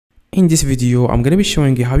In this video, I'm going to be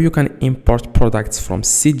showing you how you can import products from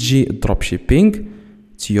CJ Dropshipping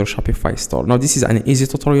to your Shopify store. Now, this is an easy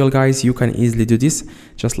tutorial, guys. You can easily do this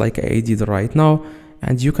just like I did right now,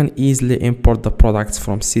 and you can easily import the products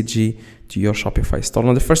from CJ to your Shopify store.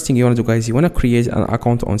 Now, the first thing you want to do, guys, you want to create an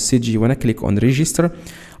account on CJ. You want to click on register.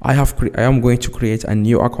 I am going to create a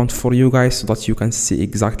new account for you guys so that you can see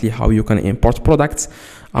exactly how you can import products.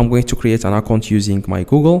 I'm going to create an account using my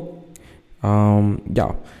Google.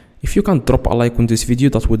 If you can drop a like on this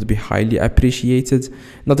video, that would be highly appreciated.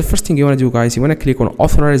 Now, the first thing you want to do, guys, you want to click on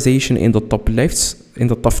authorization in the top left,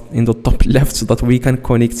 so that we can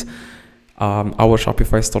connect our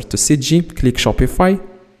Shopify store to CJ. Click Shopify,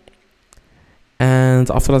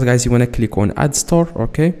 and after that, guys, you want to click on Add Store.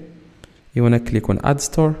 Okay, you want to click on Add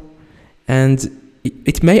Store, and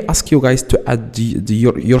it may ask you guys to add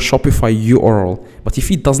your Shopify URL, but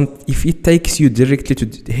if it takes you directly to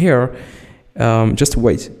here, just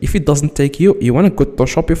wait. If it doesn't take you, you want to go to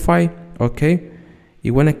Shopify. Okay,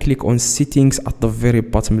 you want to click on settings at the very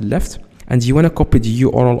bottom left, and you want to copy the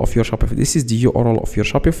URL of your Shopify. This is the URL of your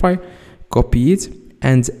Shopify. Copy it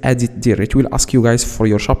and add it there. It will ask you guys for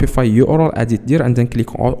your Shopify URL. Add it there, and then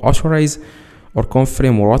click on authorize or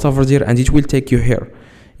confirm or whatever there, and it will take you here.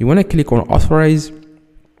 You want to click on authorize,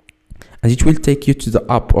 and it will take you to the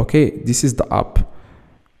app. Okay, this is the app.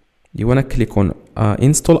 You want to click on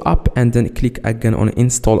install app, and then click again on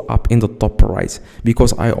install app in the top right,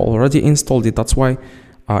 because I already installed it. That's why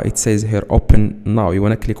it says here open now. You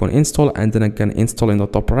want to click on install, and then again install in the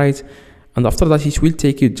top right, and after that it will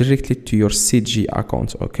take you directly to your CJ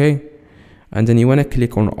account. Okay, and then you want to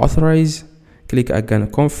click on authorize, click again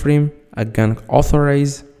confirm, again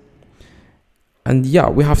authorize, and yeah,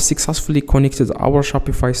 we have successfully connected our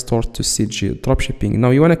Shopify store to CJ Dropshipping. Now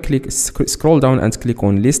you want to scroll down and click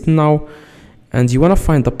on list now, and you want to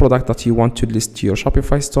find the product that you want to list to your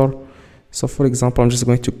Shopify store. So for example, I'm just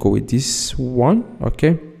going to go with this one.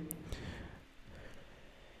 Okay,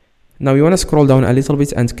 now you want to scroll down a little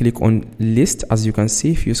bit and click on list. As you can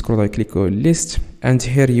see, if you scroll down, click on list, and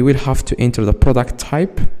here you will have to enter the product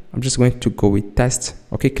type. I'm just going to go with test.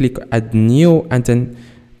 Okay, click add new, and then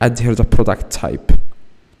add here the product type.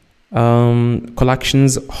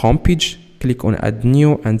 Collections homepage, click on add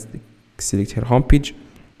new and select here homepage.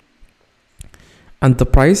 And the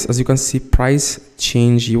price, as you can see, price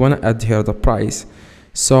change, you want to add here the price.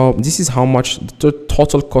 So this is how much the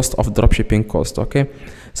total cost of dropshipping cost. Okay,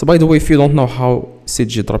 so by the way, if you don't know how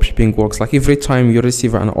CJ Dropshipping works, like every time you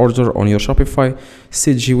receive an order on your Shopify,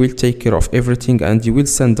 CJ will take care of everything, and you will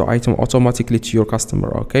send the item automatically to your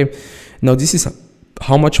customer. Okay, now this is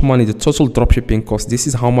how much money the total dropshipping cost. This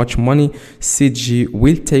is how much money CJ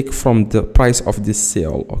will take from the price of this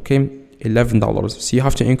sale. Okay, $11. So you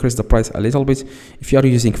have to increase the price a little bit. If you are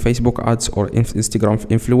using Facebook ads or Instagram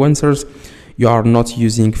influencers, you are not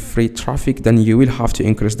using free traffic, then you will have to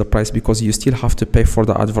increase the price, because you still have to pay for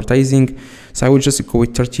the advertising. So I will just go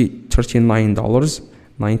with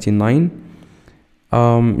 $39.99.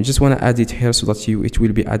 You just want to add it here so that it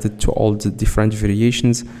will be added to all the different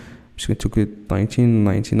variations. I'm just going to click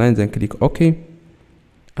 $19.99, then click OK,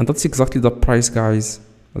 and that's exactly the price, guys,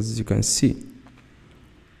 as you can see.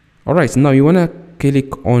 All right, now you want to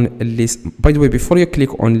click on list. By the way, before you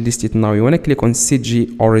click on list it now, you want to click on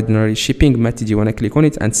CJ ordinary shipping method. You want to click on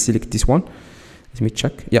it and select this one. Let me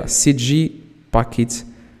check. Yeah, CJ packet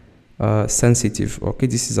sensitive. Okay,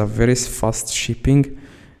 this is a very fast shipping.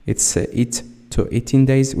 It's 8 to 18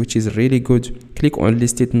 days, which is really good. Click on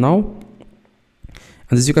list it now.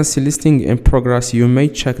 And as you can see, listing in progress. You may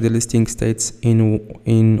check the listing states in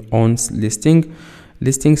on listing.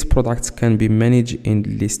 Listings products can be managed and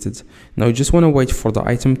listed. Now you just want to wait for the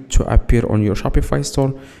item to appear on your Shopify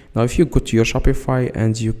store. Now if you go to your Shopify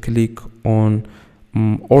and you click on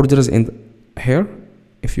orders in here,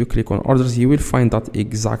 if you click on orders, you will find that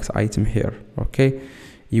exact item here. Okay,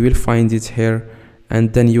 you will find it here,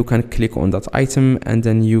 and then you can click on that item, and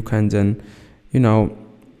then you can then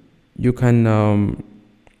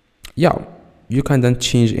you can then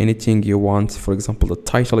change anything you want. For example, the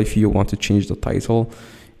title, if you want to change the title,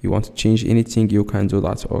 you want to change anything, you can do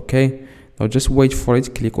that. Okay, now just wait for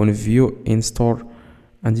it. Click on view in store,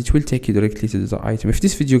 and it will take you directly to the item. If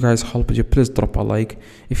this video, guys, helped you, please drop a like.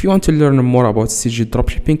 If you want to learn more about CJ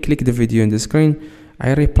Dropshipping, click the video in the screen.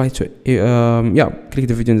 I reply to click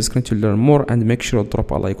the video in the screen to learn more, and make sure to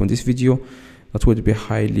drop a like on this video. That would be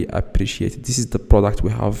highly appreciated. This is the product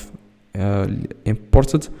we have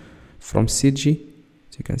imported from CJ.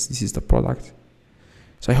 So you can see this is the product.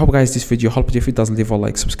 So I hope, guys, this video helped you. If it does, leave a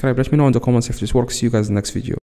like, subscribe, let me know in the comments if this works. See you guys in the next video.